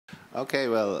Okay,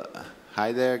 well,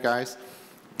 hi there, guys.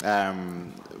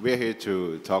 We're here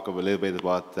to talk a little bit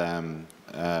about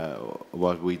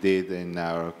what we did in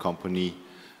our company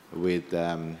with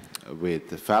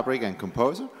the Fabric and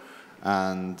Composer,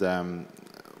 and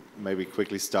maybe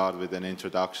quickly start with an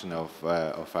introduction of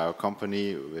our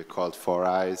company. We're called 4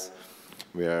 Eyes.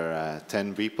 We're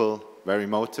 10 people, very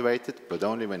motivated, but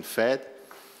only when fed.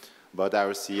 But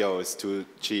our CEO is too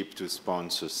cheap to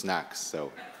sponsor snacks,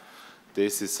 so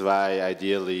this is why,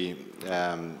 ideally,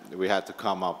 we had to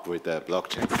come up with a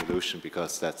blockchain solution,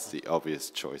 because that's the obvious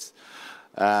choice.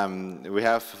 Our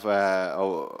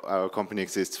company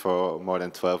exists for more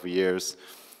than 12 years,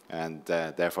 and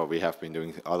therefore we have been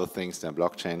doing other things than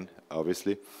blockchain,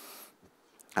 obviously.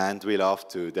 And we love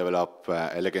to develop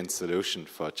elegant solutions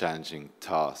for challenging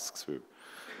tasks.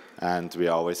 And we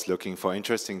are always looking for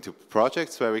interesting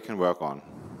projects where we can work on.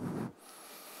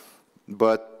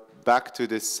 But back to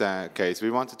this case,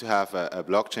 we wanted to have a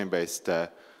blockchain-based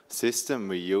system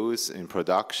we use in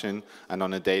production and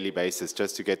on a daily basis,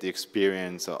 just to get the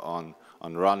experience on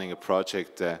running a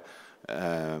project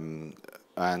and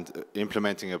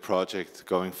implementing a project,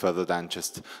 going further than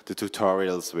just the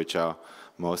tutorials, which are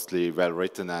mostly well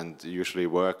written and usually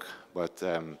work. But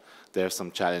there are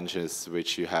some challenges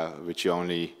which you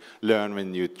only learn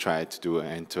when you try to do an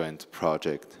end-to-end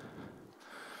project.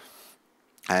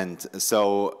 And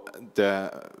so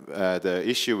the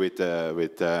issue with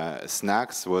the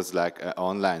snacks was like an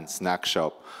online snack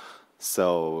shop.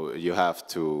 So you have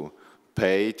to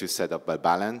pay to set up a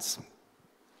balance,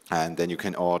 and then you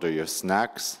can order your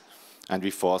snacks, and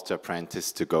we forced the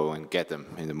apprentice to go and get them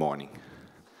in the morning.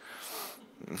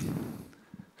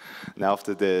 Now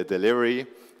after the delivery,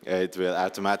 it will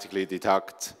automatically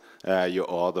deduct your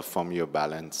order from your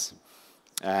balance.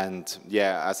 And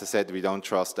yeah, as I said, we don't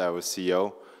trust our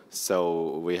CEO,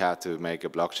 so we had to make a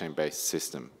blockchain-based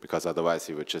system, because otherwise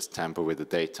he would just tamper with the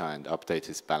data and update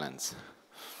his balance.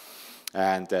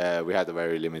 And we had a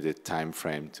very limited time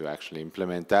frame to actually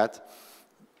implement that.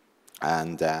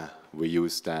 And we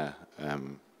used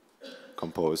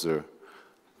Composer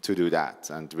to do that,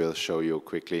 and we'll show you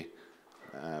quickly.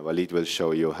 Waleed will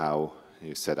show you how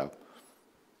you set up.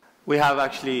 We have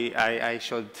actually, I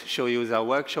should show you the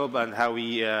workshop and how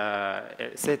we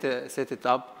set it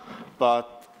up,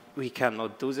 but we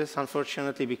cannot do this,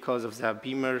 unfortunately, because of the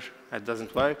beamer. It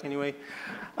doesn't work anyway.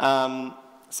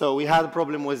 So we had a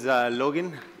problem with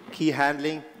login, key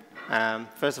handling.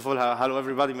 First of all, hello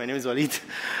everybody, my name is Waleed.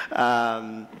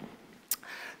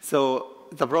 So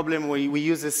the problem, we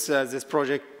use this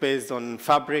project based on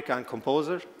Fabric and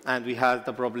Composer, and we had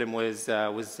the problem with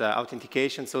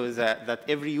authentication, so that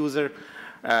every user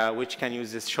which can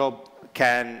use this shop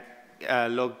can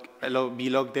be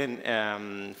logged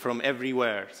in from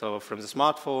everywhere, so from the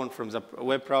smartphone, from the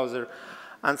web browser,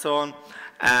 and so on.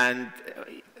 And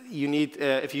you need,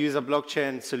 if you use a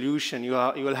blockchain solution, you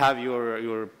will have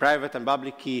your private and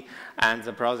public key, and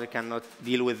the browser cannot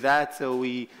deal with that. So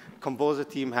Composer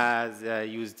team has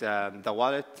used the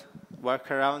wallet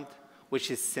workaround, which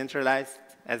is centralized.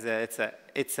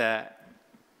 It's a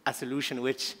solution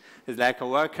which is like a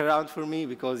workaround for me,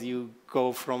 because you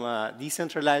go from a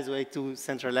decentralized way to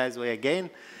centralized way again.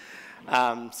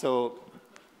 So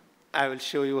I will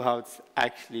show you how it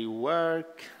actually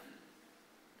works.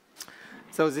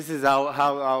 So this is how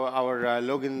our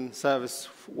login service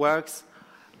works.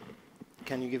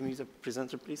 Can you give me the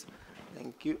presenter, please?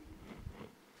 Thank you.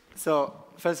 So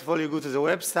first of all, you go to the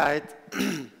website.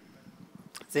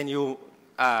 Then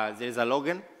there's a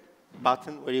login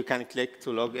button where you can click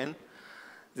to log in.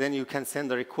 Then you can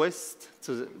send a request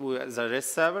to the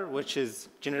REST server, which is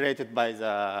generated by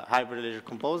the Hyperledger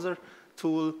Composer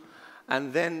tool.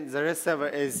 And then the REST server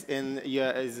is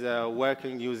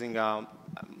working using a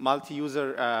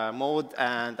multi-user mode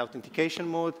and authentication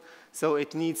mode. So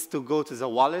it needs to go to the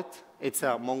wallet. It's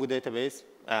a Mongo database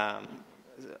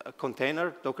a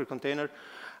container, Docker container,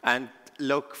 and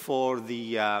look for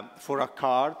a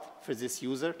card for this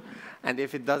user. And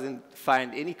if it doesn't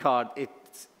find any card, it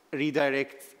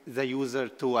redirects the user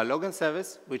to a login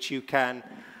service, which you can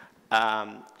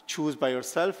choose by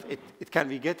yourself. It can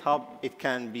be GitHub, it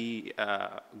can be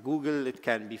Google, it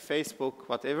can be Facebook,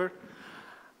 whatever.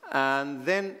 And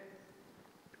then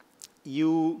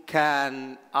you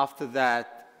can, after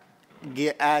that,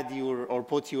 add or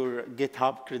put your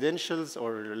GitHub credentials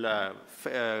or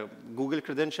Google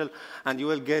credential, and you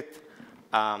will get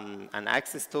an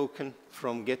access token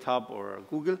from GitHub or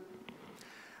Google.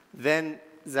 Then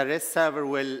the REST server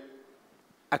will,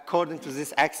 according to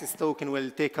this access token,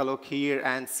 will take a look here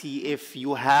and see if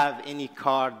you have any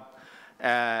card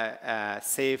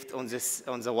saved on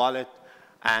the wallet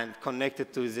and connect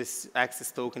it to this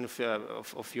access token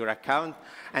of your account.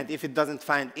 And if it doesn't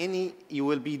find any, you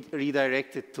will be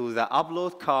redirected to the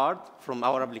upload card from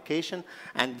our application,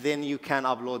 and then you can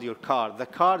upload your card. The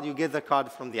card, you get the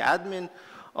card from the admin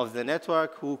of the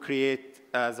network who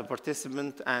create the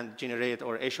participant and generate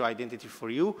or issue identity for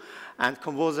you. And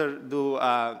Composer do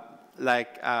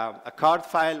like a card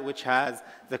file which has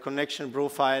the connection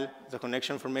profile, the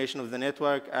connection information of the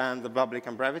network, and the public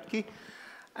and private key.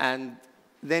 And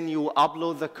then you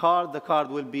upload the card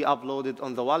will be uploaded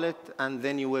on the wallet, and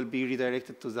then you will be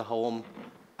redirected to the home,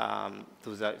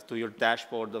 to your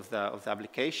dashboard of the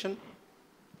application.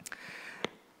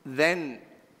 Then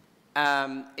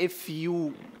if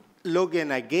you log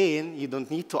in again, you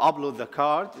don't need to upload the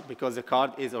card because the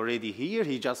card is already here.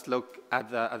 You just look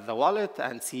at the wallet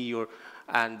and see your,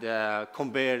 and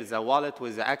compare the wallet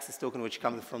with the access token which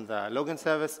comes from the login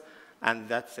service, and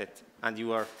that's it, and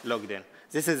you are logged in.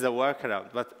 This is a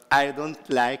workaround, but I don't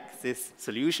like this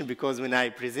solution because when I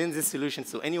present this solution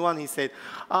to anyone, he said,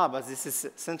 but this is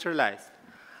centralized.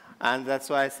 And that's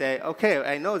why I say, okay,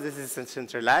 I know this is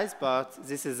centralized, but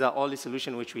this is the only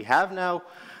solution which we have now.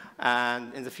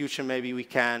 And in the future, maybe we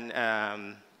can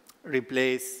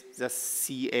replace the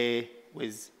CA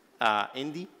with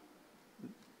Indy,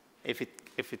 if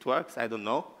it works. I don't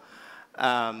know.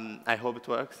 I hope it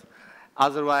works.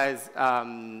 Otherwise,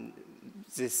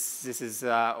 this is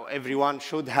everyone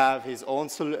should have his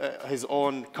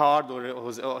own card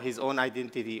or his own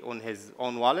identity on his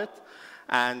own wallet,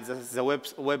 and the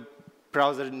web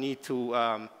browser need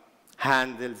to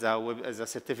handle the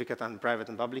certificate and private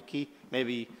and public key.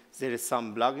 Maybe there is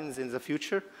some plugins in the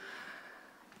future.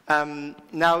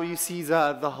 Now you see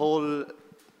the whole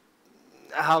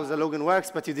how the login works,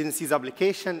 but you didn't see the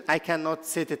application. I cannot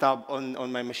set it up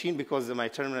on my machine because my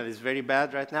terminal is very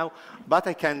bad right now, but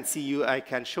I can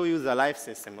show you the live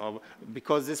system.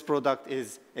 Because this product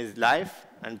is live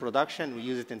and production, we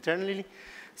use it internally.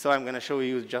 So I'm going to show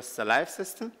you just the live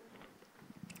system.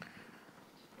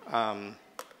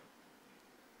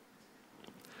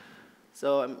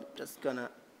 So I'm just going to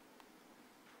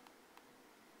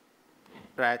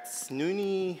write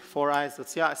Snoony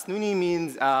 4eyes.ca. Snoony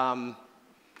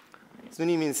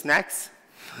means snacks.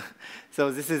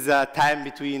 So this is time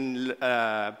between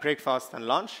breakfast and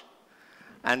lunch.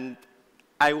 And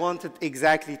I wanted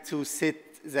exactly to set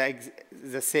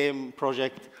the same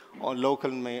project on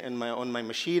local on my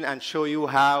machine and show you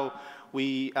how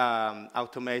we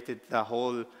automated the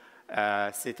whole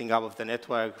setting up of the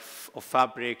network of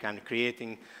Fabric and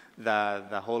creating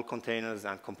the whole containers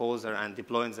and Composer and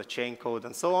deploying the chain code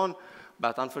and so on.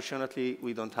 But unfortunately,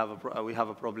 we have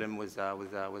a problem with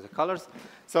the colors.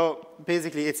 So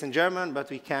basically, it's in German,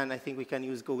 but I think we can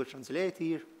use Google Translate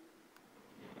here.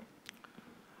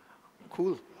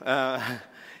 Cool.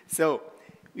 So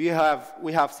we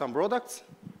have some products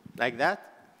like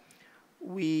that.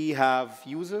 We have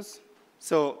users.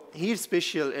 So here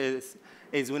special is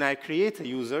when I create a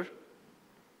user,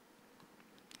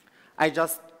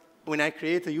 when I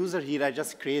create a user here, I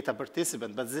just create a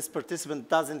participant, but this participant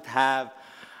doesn't have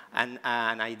an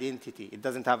identity. It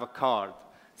doesn't have a card.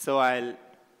 So I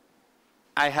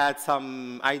had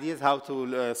some ideas how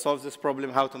to solve this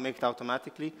problem, how to make it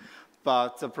automatically,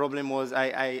 but the problem was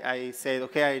I said,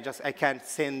 okay, I can't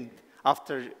send,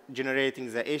 after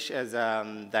generating the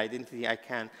identity, I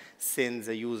can send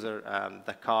the user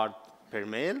the card per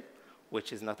mail,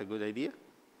 which is not a good idea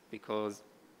because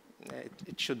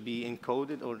it should be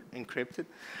encoded or encrypted.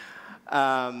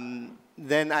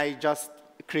 Then I just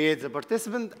create the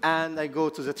participant, and I go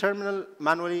to the terminal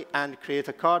manually and create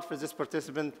a card for this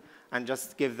participant, and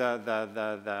just give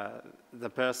the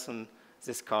person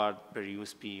this card per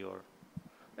USB. Or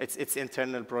it's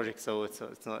internal project, so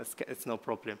it's no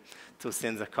problem to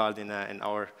send the card in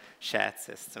our chat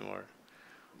system or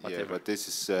whatever. Yeah, but this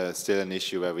is still an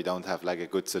issue where we don't have like a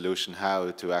good solution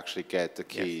how to actually get the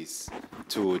keys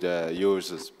to the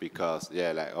users, because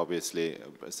like obviously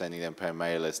sending them per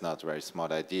mail is not a very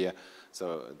smart idea.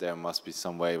 So there must be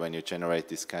some way when you generate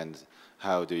this kind,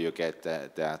 how do you get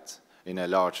that in a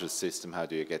larger system, how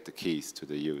do you get the keys to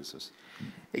the users?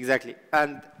 Exactly.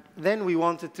 And then we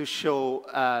wanted to show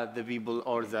the people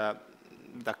or the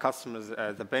customers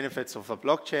the benefits of a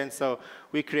blockchain. So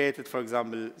we created, for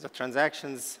example, the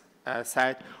transactions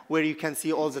site where you can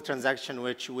see all the transactions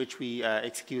which we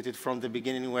executed from the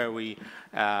beginning, where we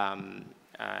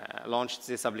launched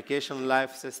this application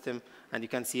live system, and you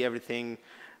can see everything.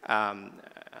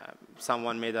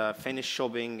 Someone made a finished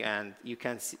shopping, and you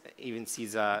can even see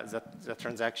the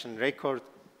transaction record.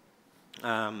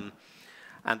 And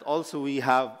also we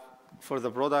have, for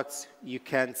the products, you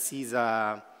can see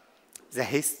the the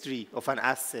history of an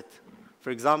asset.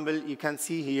 For example, you can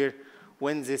see here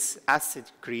when this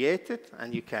asset created,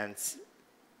 and you can see,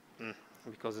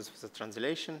 because this was a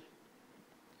translation.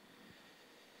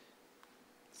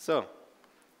 So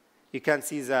you can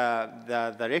see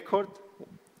the record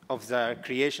of the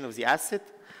creation of the asset,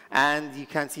 and you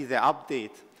can see the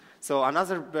update. So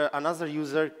another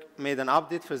user made an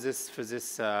update for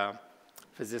this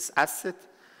asset.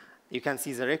 You can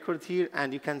see the record here,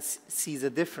 and you can see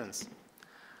the difference.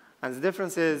 And the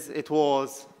difference is it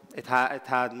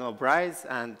had no price,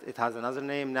 and it has another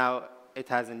name. Now it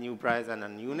has a new price and a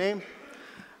new name.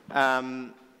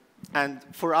 And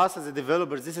for us as a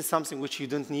developer, this is something which you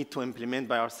don't need to implement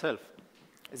by yourself.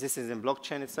 This is in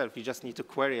blockchain itself. You just need to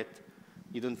query it.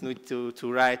 You don't need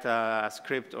to write a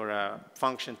script or a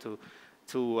function to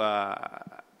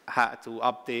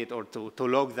update or to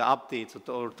log the updates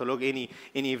or to log any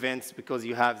events, because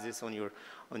you have this on your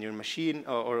machine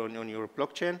or on your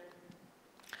blockchain.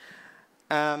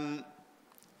 And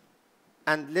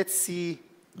let's see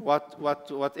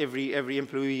what every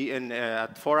employee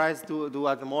at 4eyes do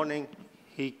at the morning.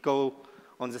 He go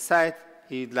on the site.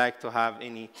 He'd like to have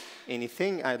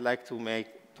anything. I'd like to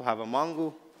have a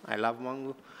Mongo. I love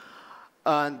Mongo.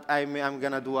 And I'm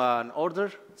going to do an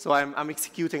order. So I'm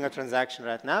executing a transaction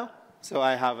right now. So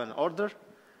I have an order.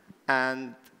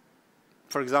 And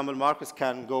for example, Markus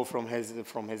can go from his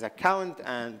account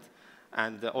and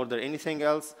order anything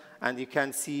else. And you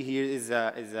can see here is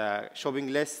a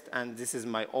shopping list, and this is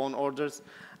my own orders.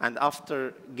 And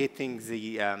after getting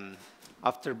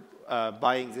after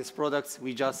buying these products,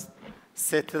 we just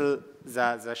settle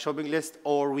the shopping list,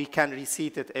 or we can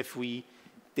reset it if we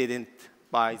didn't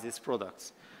buy these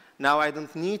products. Now I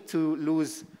don't need to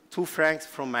lose 2 francs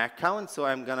from my account, so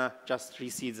I'm gonna just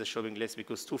reset the shopping list,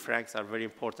 because 2 francs are very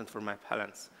important for my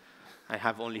balance. I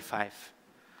have only 5.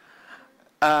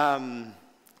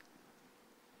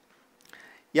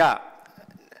 Yeah,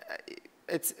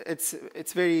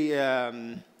 it's very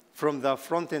from the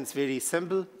front end, it's very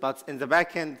simple, but in the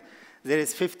back end, there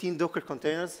is 15 Docker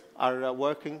containers are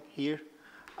working here.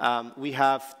 We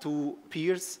have 2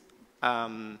 peers,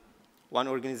 one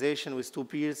organization with 2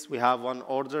 peers. We have one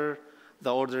order.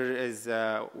 The order is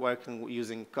working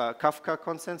using Kafka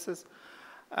consensus.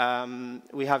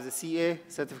 We have the CA,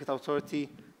 Certificate Authority.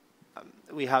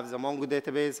 We have the Mongo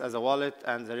database as a wallet,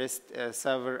 and the REST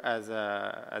server as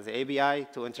an API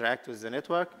to interact with the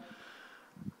network.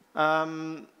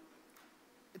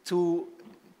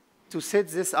 To set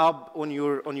this up on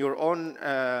your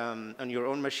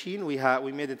own machine, we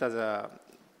made it as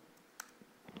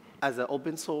an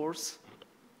open source.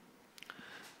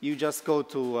 You just go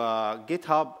to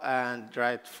GitHub and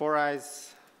write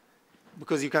 4eyes,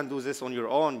 because you can do this on your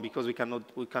own, because we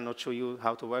cannot show you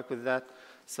how to work with that.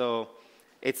 So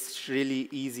it's really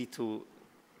easy to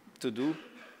do.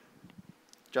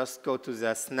 Just go to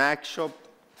the snack shop,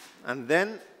 and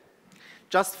then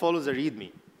just follow the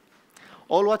README.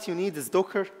 All what you need is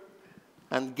Docker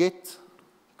and Git,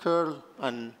 curl,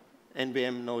 and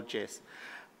npm node.js.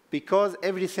 Because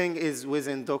everything is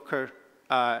within Docker,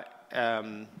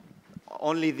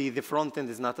 only the front end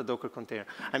is not a Docker container.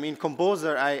 I mean,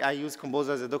 Composer, I use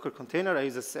Composer as a Docker container. I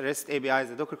use a REST API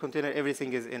as a Docker container.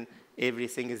 Everything is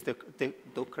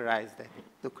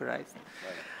Dockerized.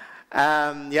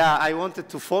 Yeah, I wanted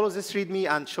to follow this README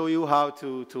and show you how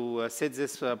to set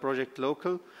this project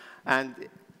local. And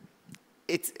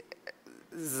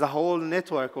the whole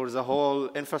network or the whole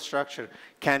infrastructure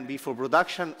can be for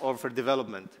production or for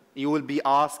development. You will be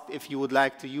asked if you would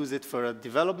like to use it for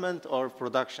development or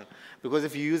production. Because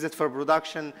if you use it for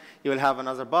production, you will have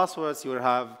another passwords, you will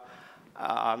have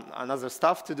another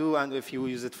stuff to do, and if you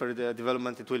use it for the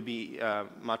development, it will be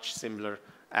much simpler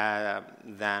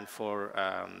than for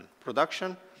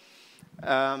production.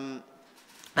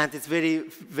 And it's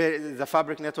the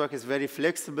Fabric network is very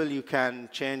flexible. You can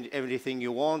change everything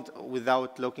you want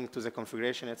without looking to the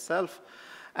configuration itself.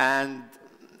 And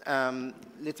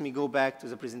let me go back to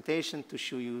the presentation to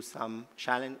show you some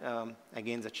challenge,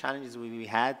 again, the challenges we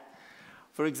had.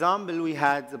 For example, we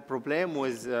had the problem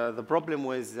with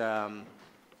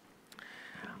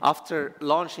after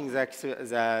launching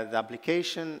the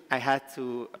application, I had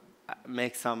to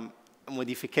make some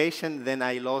modification, then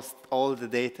I lost all the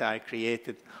data I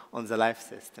created on the live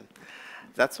system.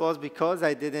 That was because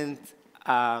I didn't,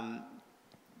 how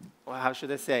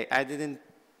should I say, I didn't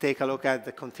take a look at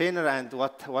the container and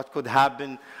what could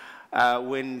happen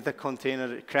when the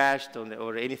container crashed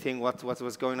or anything, what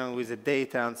was going on with the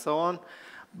data and so on.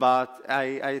 But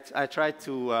I tried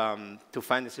to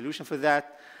find a solution for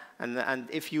that. And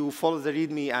if you follow the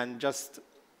README and just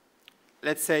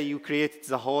let's say you create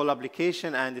the whole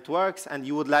application and it works, and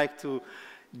you would like to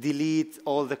delete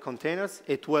all the containers,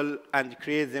 it will, and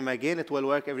create them again, it will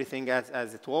work everything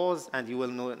as it was, and you will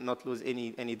not lose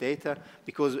any data,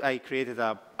 because I created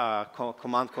a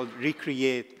command called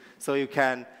recreate, so you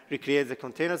can recreate the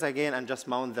containers again and just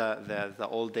mount the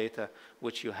old data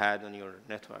which you had on your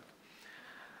network.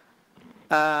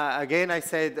 Again, I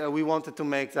said we wanted to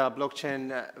make the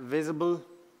blockchain visible.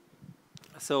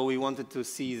 So we wanted to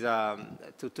see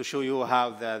to show you how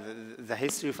the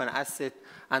history of an asset,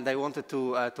 and I wanted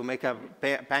to make a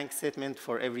bank statement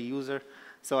for every user.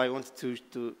 So I wanted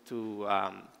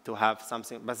to have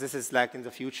something, but this is like in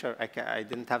the future. I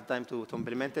didn't have time to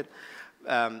implement it.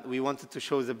 We wanted to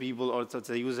show the people, or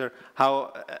the user,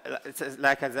 how it's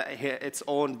like its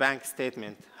own bank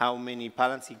statement, how many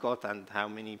balance he got and how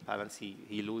many balance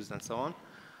he lost and so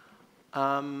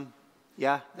on.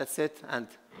 Yeah, that's it. And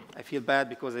I feel bad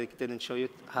because I didn't show you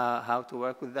how to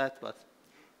work with that, but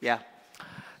yeah.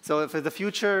 So for the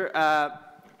future,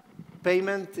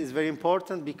 payment is very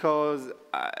important, because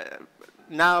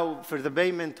now for the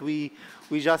payment, we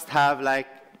just have like,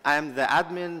 I'm the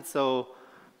admin, so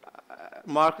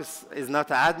Markus is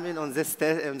not an admin on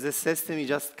this system. He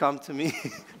just come to me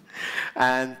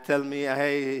and tell me,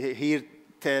 hey, here,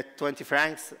 20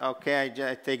 francs. Okay, I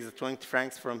take the 20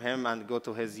 francs from him and go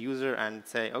to his user and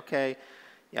say, okay,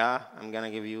 yeah, I'm going to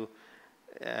give you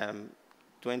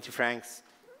 20 francs,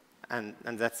 and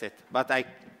that's it. But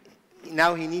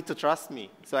now he needs to trust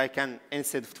me. So I can,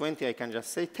 instead of 20, I can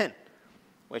just say 10,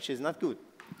 which is not good.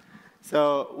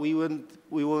 So we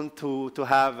want to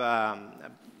have a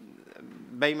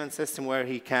payment system where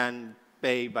he can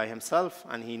pay by himself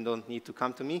and he don't need to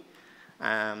come to me.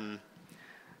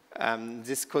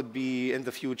 This could be in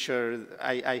the future.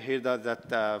 I heard that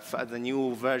the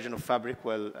new version of Fabric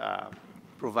will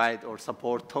provide or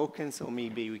support tokens, so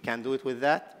maybe we can do it with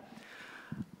that,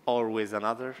 or with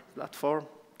another platform,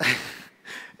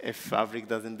 if Fabric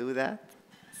doesn't do that.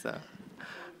 So.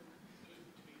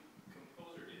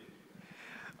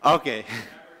 Okay.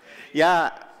 Yeah,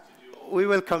 we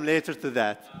will come later to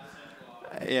that.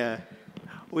 Yeah.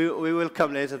 We will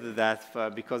come later to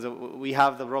that, because we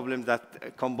have the problem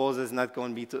that Composer is not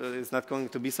going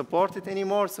to be supported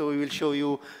anymore. So we will show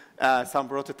you some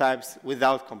prototypes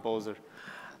without Composer.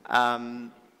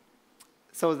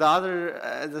 So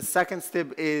the second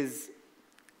step is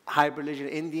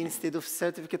Hyperledger Indy instead of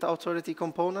certificate authority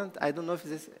component. I don't know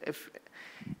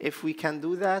if we can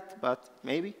do that, but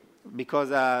maybe, because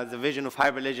the vision of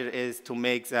Hyperledger is to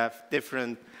make the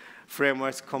different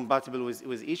frameworks compatible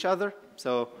with each other.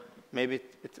 So maybe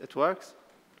it works.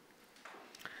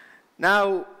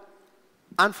 Now,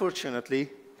 unfortunately,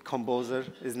 Composer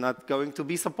is not going to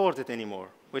be supported anymore,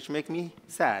 which makes me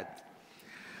sad.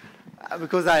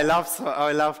 Because I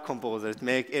love Composer. It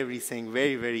makes everything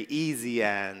very, very easy,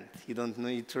 and you don't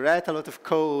need to write a lot of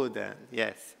code, and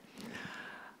yes.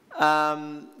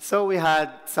 So we had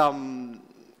some.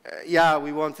 Yeah,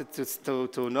 we wanted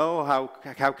to know how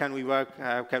can we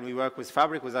work with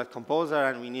Fabric without Composer,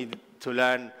 and we need to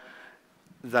learn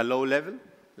the low level,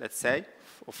 let's say,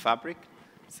 of Fabric.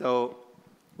 So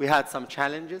we had some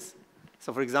challenges.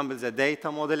 So for example, the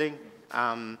data modeling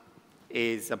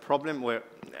is a problem where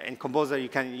in Composer you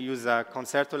can use a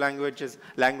concerto language,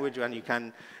 and you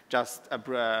can just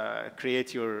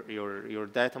create your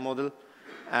data model.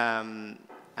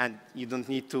 And you don't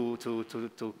need to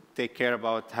take care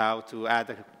about how to add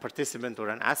a participant or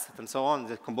an asset and so on.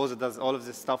 The Composer does all of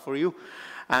this stuff for you.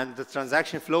 And the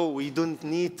transaction flow, we don't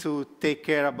need to take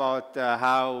care about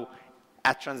how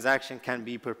a transaction can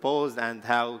be proposed and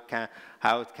how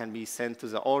it can be sent to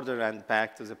the order and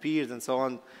back to the peers and so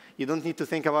on. You don't need to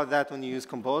think about that when you use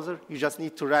Composer. You just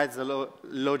need to write the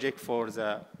logic for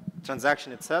the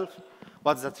transaction itself,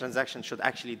 what the transaction should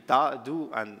actually do,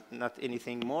 and not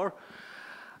anything more.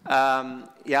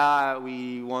 Yeah,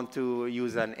 we want to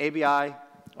use an API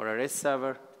or a REST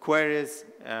server, queries,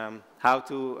 how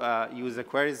to use the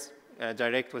queries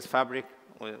direct with Fabric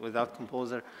without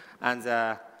Composer, and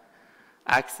the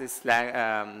access, the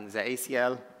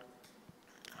ACL.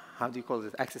 How do you call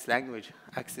it? Access language?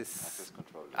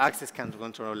 Access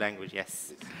control language,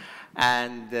 yes.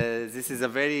 And this is a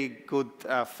very good,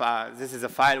 this is a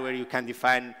file where you can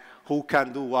define who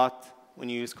can do what when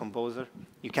you use Composer.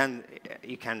 You can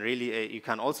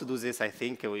also do this, I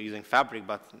think, using Fabric,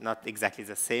 but not exactly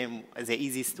the same, the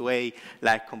easiest way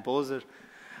like Composer.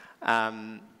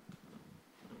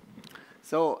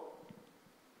 So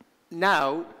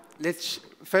now,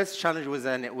 first challenge was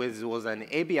an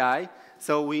API.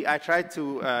 So I tried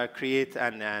to create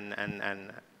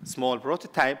an small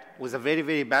prototype with a very,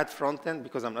 very bad front end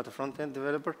because I'm not a front end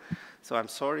developer, so I'm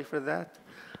sorry for that.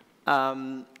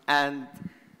 And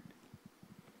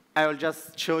I will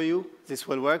just show you this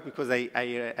will work because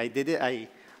I did it,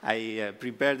 I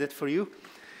prepared it for you.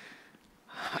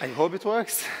 I hope it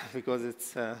works because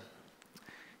it's,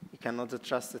 you cannot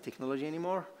trust the technology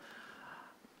anymore.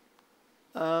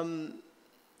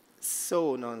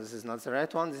 So, no, this is not the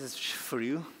right one. This is for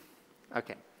you.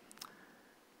 Okay.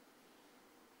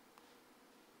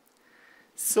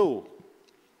 So,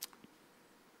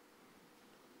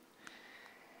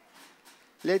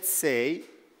 let's say,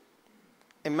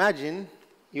 imagine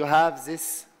you have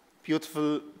this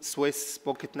beautiful Swiss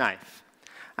pocket knife,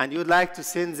 and you'd like to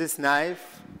send this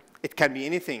knife. It can be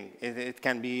anything. It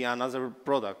can be another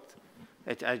product.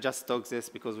 I just took this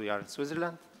because we are in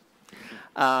Switzerland.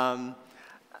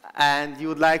 And you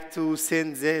would like to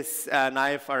send this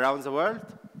knife around the world,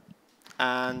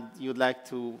 and you'd like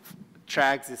to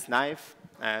track this knife.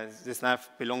 This knife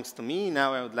belongs to me.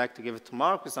 Now I would like to give it to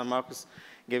Markus, and Markus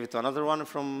gave it to another one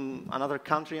from another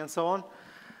country, and so on.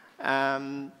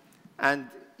 And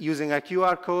using a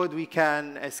QR code, we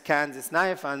can scan this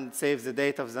knife and save the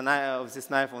data of this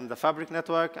knife on the Fabric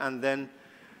network, and then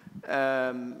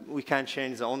we can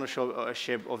change the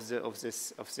ownership of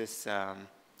this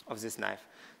knife.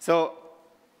 So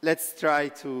let's try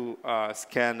to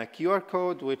scan a QR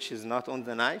code, which is not on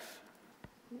the knife.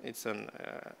 It's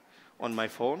on my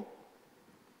phone.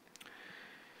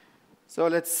 So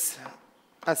let's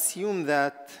assume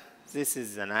that this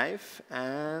is the knife,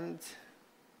 and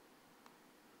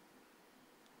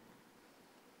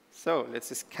so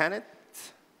let's scan it.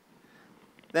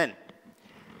 Then,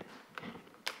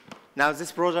 now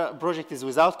this project is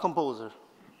without Composer,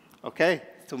 okay?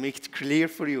 To make it clear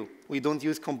for you, we don't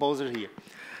use Composer here.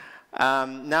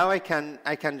 Now I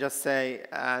can just say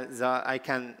I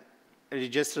can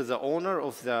register the owner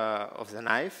of the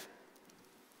knife.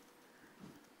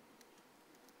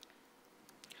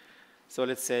 So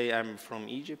let's say I'm from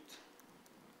Egypt.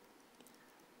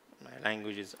 My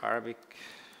language is Arabic.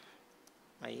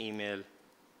 My email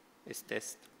is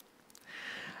test.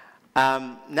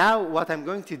 Now what I'm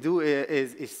going to do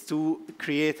is to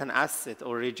create an asset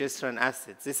or register an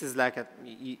asset. This is like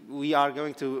we are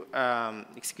going to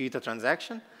execute a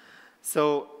transaction.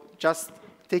 So just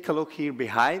take a look here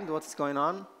behind what's going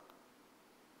on.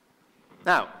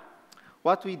 Now,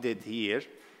 what we did here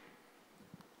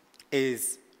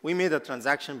is we made a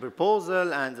transaction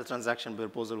proposal, and the transaction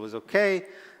proposal was okay.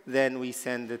 Then we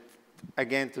send it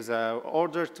again to the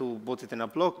order to put it in a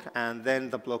block, and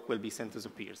then the block will be sent to the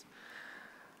peers.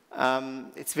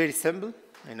 It's very simple,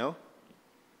 I know.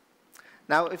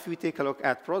 Now, if we take a look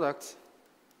at products,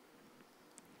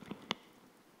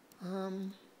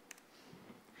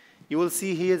 you will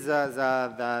see here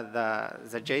the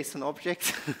JSON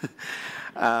object.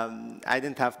 I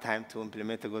didn't have time to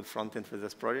implement a good front end for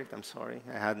this project. I'm sorry.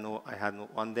 I had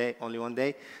only one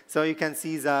day. So you can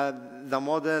see the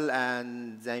model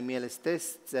and the email is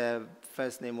test,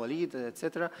 first name Waleed,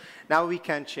 etc. Now we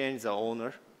can change the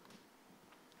owner,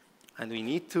 and we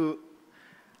need to.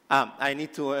 I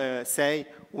need to say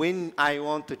when I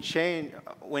want to change.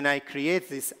 When I create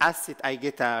this asset, I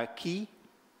get a key.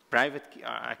 Private key,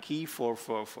 a key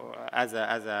as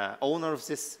a owner of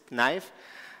this knife,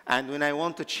 and when I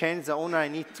want to change the owner, I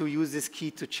need to use this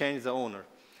key to change the owner.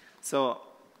 So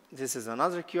this is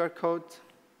another QR code.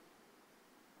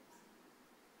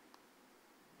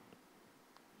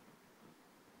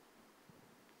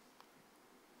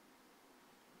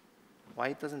 Why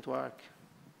it doesn't work?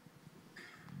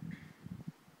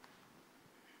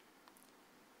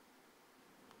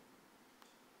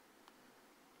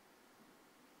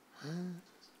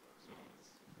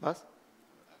 What?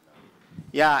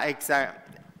 Yeah, exactly.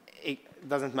 It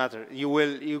doesn't matter.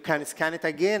 You can scan it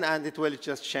again, and it will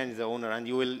just change the owner, and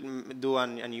you will do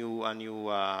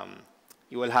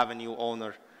you will have a new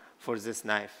owner for this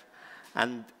knife.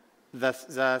 And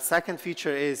the second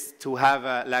feature is to have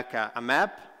a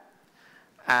map,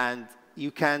 and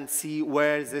you can see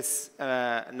where this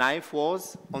knife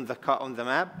was on the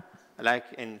map. Like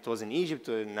it was in Egypt,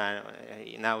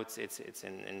 now it's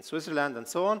in Switzerland, and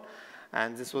so on.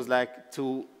 And this was like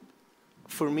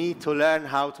for me to learn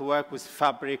how to work with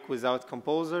Fabric without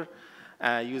Composer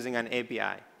using an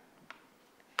API.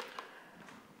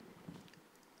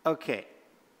 Okay.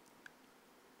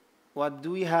 What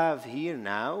do we have here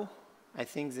now? I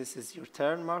think this is your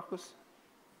turn, Markus.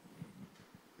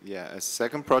 Yeah, a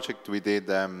second project we did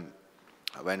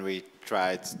when we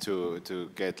tried to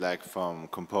get like from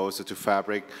Composer to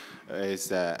Fabric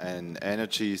is an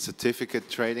energy certificate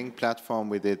trading platform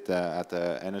we did at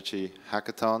the Energy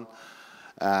Hackathon.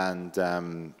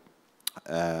 And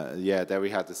yeah, there we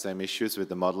had the same issues with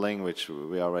the modeling, which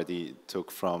we already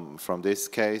took from this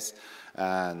case.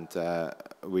 And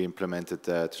we implemented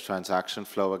the transaction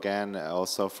flow again,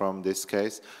 also from this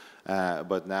case.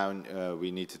 But now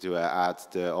we need to add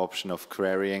the option of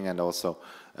querying and also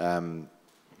to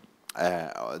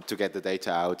get the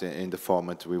data out in the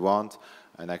format we want.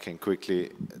 And I can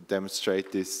quickly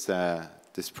demonstrate this,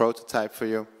 this prototype for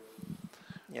you.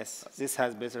 Yes, this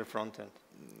has better front end.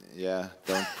 Yeah,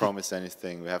 don't promise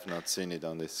anything. We have not seen it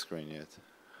on this screen yet.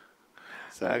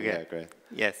 So, okay. Yeah, great.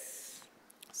 Yes.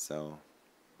 So,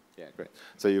 yeah, great.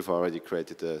 So you've already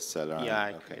created a seller. Yeah,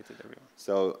 I created everyone.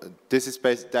 So this is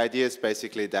the idea is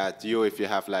basically that if you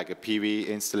have like a PV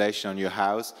installation on your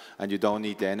house and you don't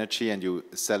need the energy and you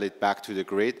sell it back to the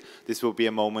grid, this will be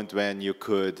a moment when you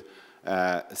could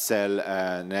sell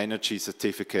an energy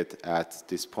certificate at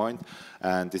this point.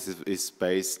 And this is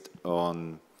based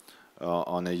on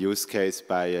a use case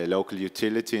by a local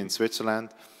utility in Switzerland.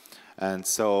 And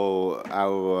so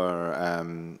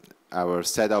our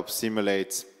setup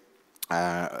simulates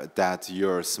that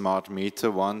your smart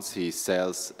meter, once he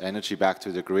sells energy back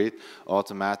to the grid,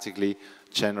 automatically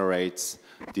generates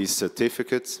these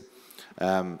certificates.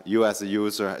 You as a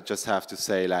user just have to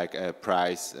say like a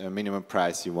price, a minimum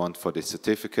price you want for this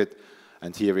certificate.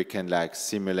 And here we can like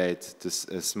simulate this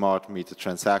smart meter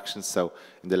transactions. So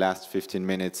in the last 15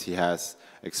 minutes, he has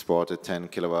exported 10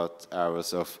 kilowatt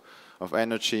hours of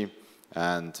energy,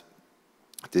 and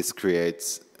this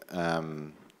creates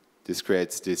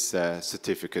these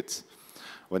certificates.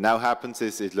 What now happens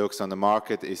is it looks on the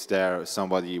market. Is there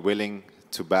somebody willing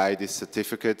to buy these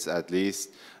certificates, at least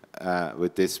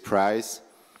with this price?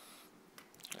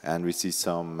 And we see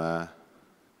some.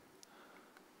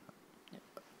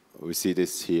 We see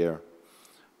this here.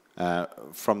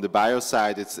 From the bio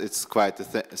side, it's quite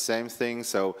the same thing.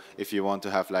 So if you want to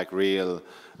have like real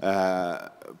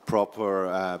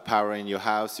proper power in your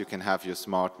house, you can have your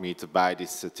smart meter buy these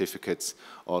certificates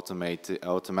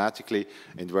automatically.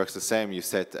 It works the same. You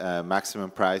set a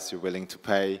maximum price you're willing to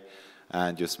pay,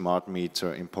 and your smart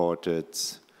meter imported,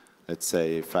 let's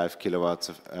say, 5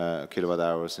 kilowatt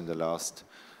hours in the last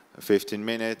 15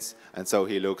 minutes, and so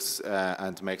he looks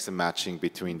and makes a matching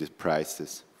between the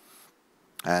prices.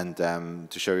 And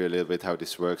to show you a little bit how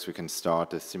this works, we can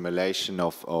start a simulation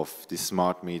of the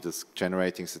smart meters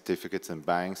generating certificates and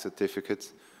buying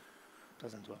certificates.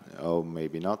 Doesn't work. Oh,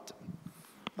 maybe not.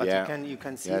 But yeah, you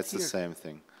can see yeah, it it's here. the same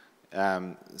thing.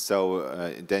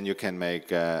 Then you can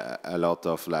make a lot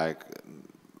of like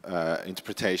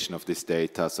interpretation of this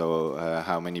data. So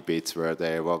how many bits were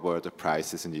there? What were the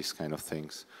prices and these kind of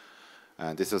things?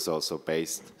 And this is also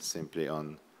based simply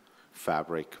on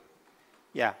Fabric.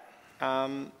 Yeah.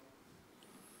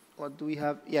 What do we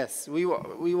have? Yes, we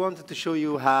wanted to show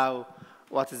you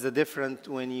what is the difference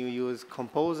when you use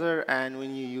Composer and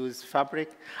when you use Fabric.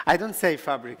 I don't say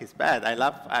Fabric is bad.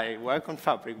 I work on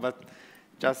Fabric, but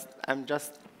I'm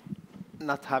just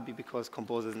not happy because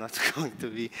Composer is not going to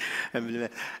be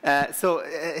implemented.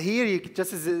 Here,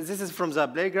 this is from the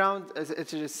playground.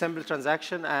 It's a simple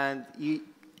transaction, and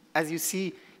as you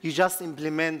see, you just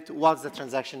implement what the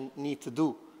transaction needs to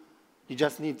do. You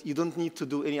don't need to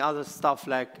do any other stuff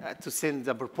like to send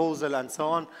the proposal and so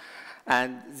on.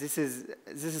 And this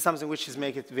is something which is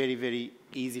make it very, very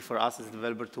easy for us as a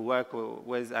developer to work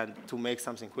with and to make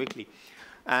something quickly.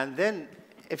 And then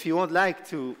if you would like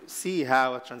to see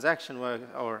how a transaction works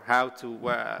or how to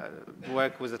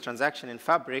work with a transaction in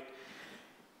Fabric,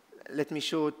 let me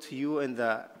show it to you in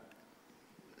the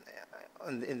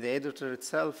editor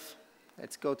itself.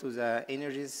 Let's go to the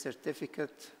energy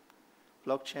certificate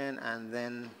blockchain, and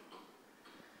then,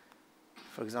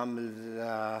 for example,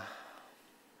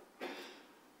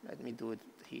 let me do it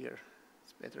here.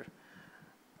 It's better.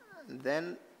 And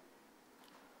then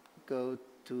go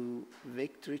to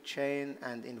victory chain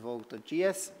and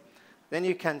invoke.js. Then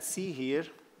you can see here.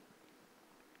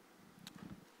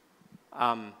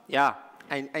 Yeah,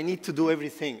 I need to do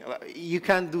everything. You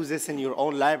can't do this in your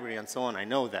own library and so on. I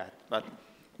know that, but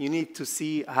you need to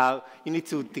see how, you need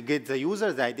to get the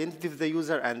user, the identity of the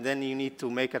user, and then you need to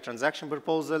make a transaction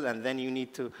proposal, and then you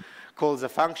need to call the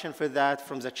function for that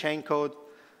from the chain code.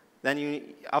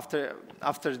 Then after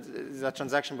the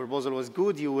transaction proposal was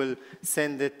good, you will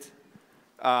send it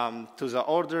to the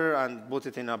order and put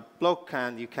it in a block,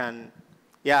 and you can,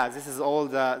 yeah, this is all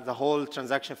the whole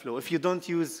transaction flow. If you don't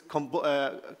use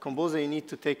Composer, you need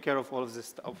to take care of all of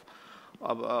this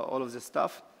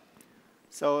stuff.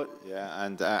 So yeah,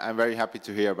 and I'm very happy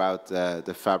to hear about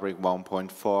the Fabric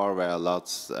 1.4, where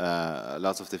lots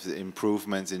of the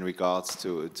improvements in regards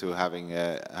to having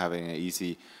an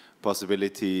easy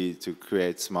possibility to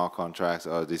create smart contracts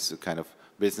or this kind of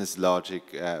business logic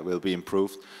will be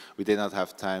improved. We did not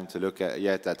have time to look at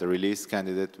yet at the release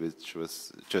candidate, which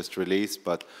was just released,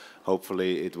 but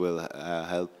hopefully it will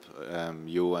help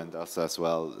you and us as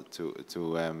well to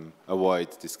avoid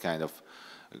this kind of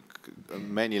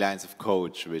many lines of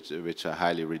code which are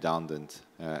highly redundant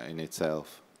in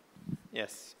itself.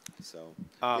 Yes. So,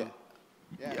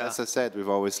 as I said, we're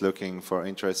always looking for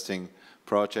interesting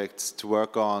projects to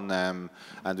work on,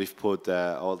 and we've put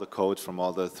all the code from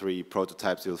all the 3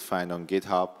 prototypes you'll find on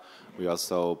GitHub. We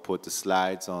also put the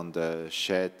slides on the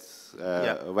shared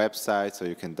website, so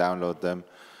you can download them.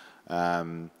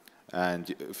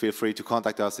 And feel free to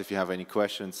contact us if you have any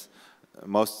questions.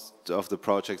 Most of the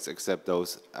projects, except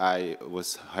those I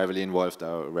was heavily involved,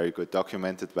 are very good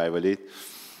documented by Waleed.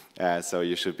 So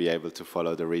you should be able to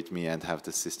follow the README and have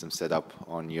the system set up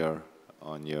on your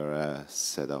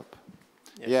setup.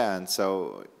 Yes. Yeah, and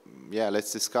so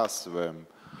let's discuss.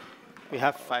 We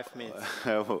have 5 minutes.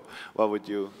 What would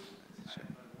you?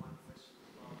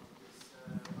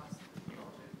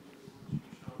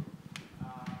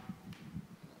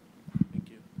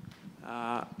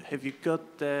 Have you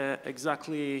got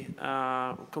exactly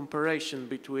comparison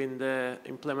between the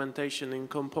implementation in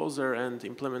Composer and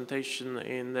implementation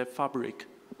in the Fabric?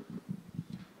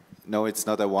 No, it's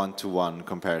not a one-to-one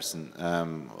comparison.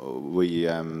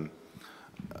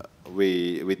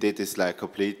 We did this like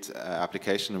complete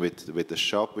application with the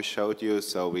shop we showed you,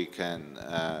 so we can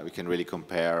really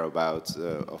compare about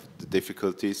of the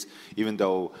difficulties. Even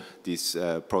though these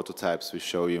prototypes we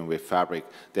show you with Fabric,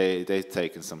 they've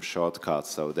taken some shortcuts.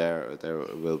 So there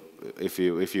will,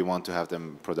 if you want to have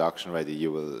them production ready,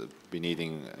 you will be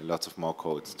needing lots of more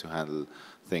code to handle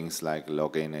things like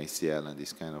login, ACL, and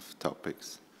these kind of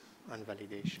topics. And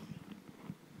validation.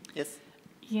 Yes.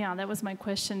 Yeah, that was my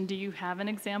question. Do you have an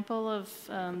example of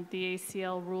the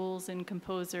ACL rules in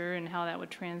Composer and how that would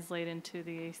translate into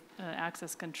the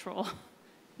access control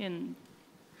in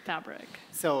Fabric?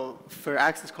 So for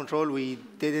access control, we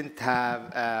didn't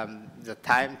have the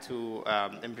time to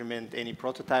implement any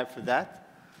prototype for that.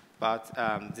 But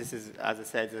this is, as I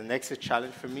said, the next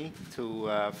challenge for me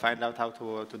to find out how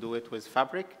to do it with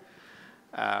Fabric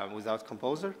without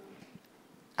Composer.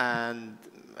 And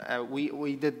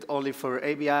we did only for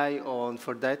ABI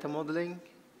for data modeling,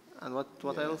 and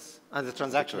what else? And the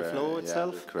transaction flow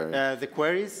itself, the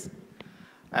queries.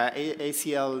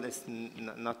 ACL is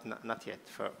not yet.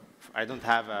 I don't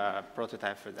have a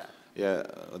prototype for that. Yeah,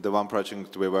 the one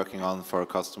project we're working on for a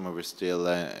customer, we're still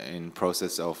in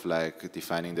process of like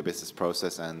defining the business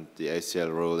process and the ACL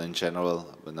rule in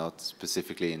general, but not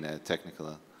specifically in a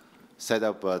technical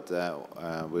setup. But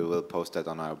we will post that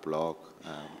on our blog.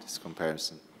 This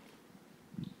comparison.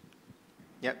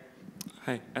 Yep.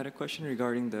 Hi, I had a question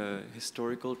regarding the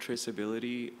historical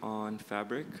traceability on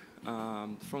Fabric.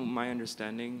 From my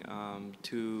understanding, out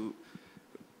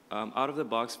of the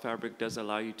box, Fabric does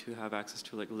allow you to have access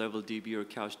to like level DB or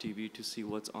couch DB to see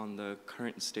what's on the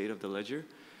current state of the ledger.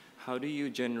 How do you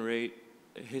generate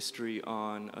history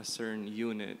on a certain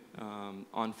unit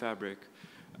on Fabric?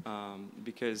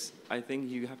 Because I think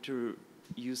you have to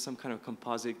use some kind of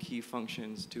composite key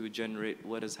functions to generate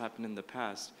what has happened in the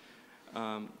past.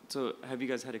 So have you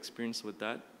guys had experience with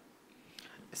that?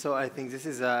 So I think this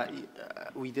is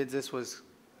we did this with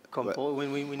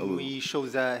when we show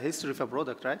the history of a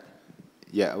product, right?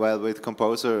 Yeah, well, with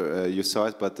Composer you saw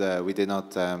it, but we did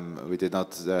not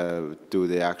do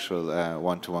the actual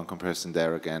one-to-one comparison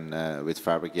there again with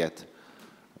Fabric yet,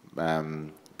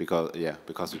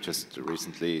 because we just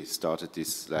recently started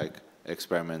these like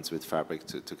experiments with Fabric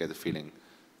to get a feeling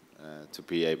to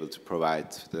be able to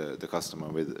provide the customer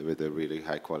with a really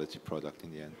high quality product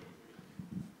in the end.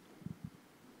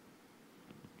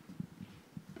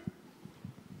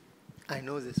 I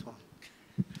know this one.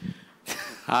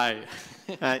 Hi.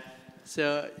 Hi.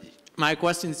 So my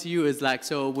question to you is like,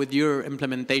 so with your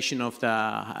implementation of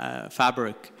the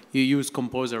Fabric, you use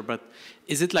Composer, but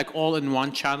is it like all in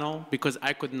one channel? Because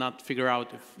I could not figure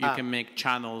out if you can make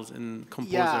channels in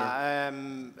Composer. Yeah,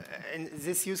 in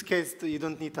this use case, you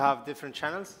don't need to have different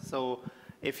channels. So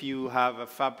if you have a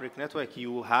Fabric network,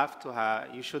 you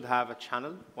should have a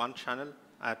channel, one channel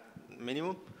at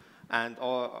minimum, and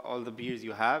all the peers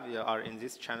you have are in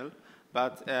this channel.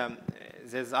 But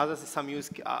there's other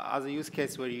use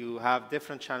case where you have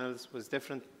different channels with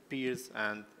different peers,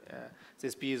 and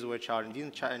these peers which are in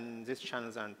these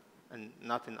channels and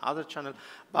not in other channel.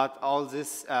 But all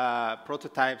these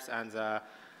prototypes and the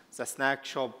snack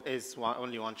shop is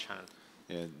only one channel.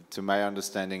 To my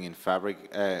understanding, in Fabric,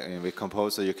 with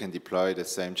Composer, you can deploy the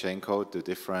same chain code to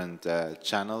different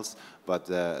channels, but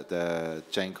the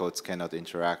chain codes cannot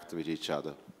interact with each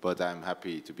other. But I'm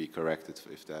happy to be corrected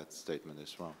if that statement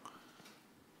is wrong.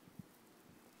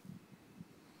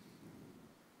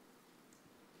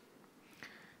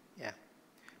 Yeah.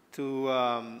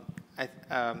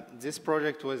 This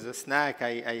project was a snack.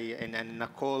 In a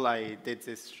call, I did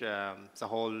this, the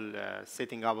whole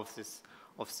setting up of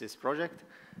this project,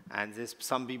 and there's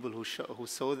some people who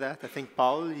saw that. I think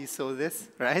Paul, you saw this,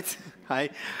 right? Hi.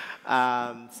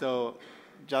 So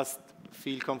just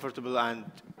feel comfortable and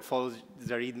follow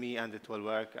the README, and it will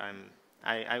work.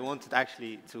 I wanted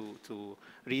actually to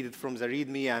read it from the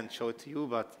README and show it to you,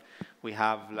 but we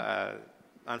have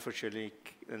unfortunately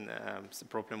the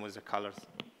problem with the colors.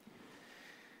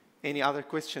 Any other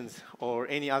questions or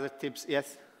any other tips?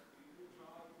 Yes.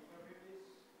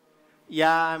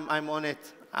 Yeah, I'm on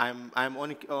it. I'm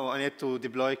on it to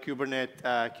deploy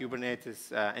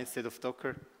Kubernetes instead of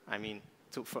Docker. I mean,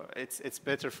 it's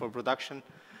better for production.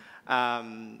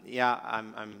 Yeah,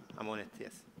 I'm on it.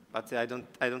 Yes, but I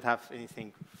don't have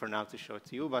anything for now to show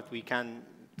to you. But we can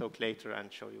talk later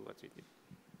and show you what we did.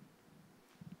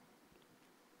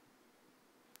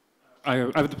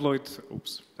 I've deployed.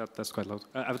 Oops, that's quite loud.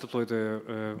 I've deployed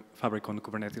Fabric on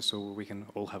Kubernetes, so we can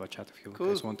all have a chat if you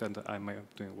guys want. And I'm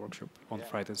doing a workshop on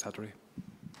Friday and Saturday.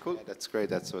 Cool. Yeah, that's great.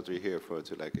 That's what we're here for,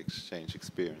 to like exchange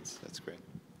experience. That's great.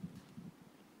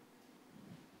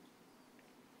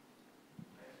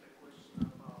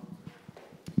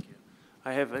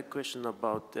 I have a question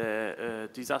about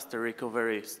disaster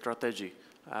recovery strategy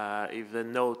if the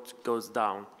node goes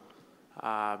down.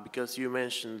 Because you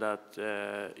mentioned that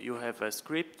you have a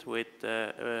script with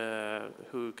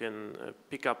who can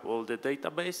pick up all the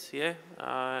database, yeah,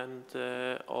 and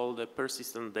all the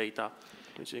persistent data,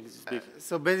 which exists.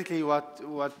 So basically, what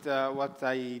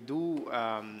I do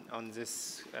on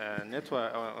this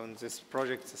network, on this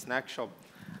project, Snack Shop,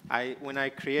 when I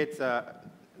create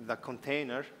the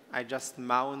container, I just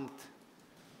mount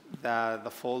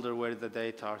the folder where the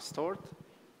data are stored.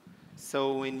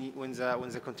 So when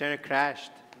the container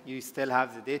crashed, you still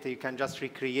have the data. You can just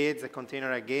recreate the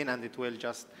container again, and it will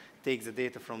just take the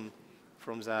data from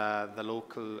the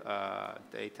local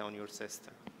data on your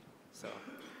system. So,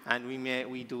 and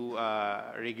we do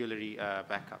regularly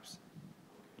backups.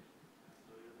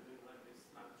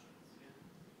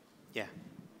 Yeah.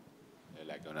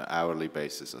 Like on an hourly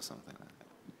basis or something like that.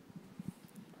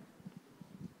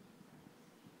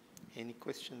 Any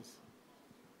questions?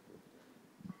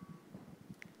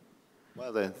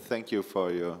 Well then, thank you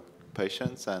for your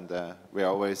patience, and we're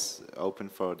always open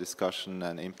for discussion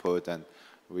and input, and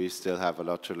we still have a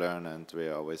lot to learn, and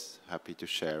we're always happy to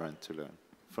share and to learn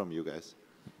from you guys.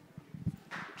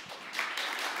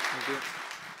 Thank you.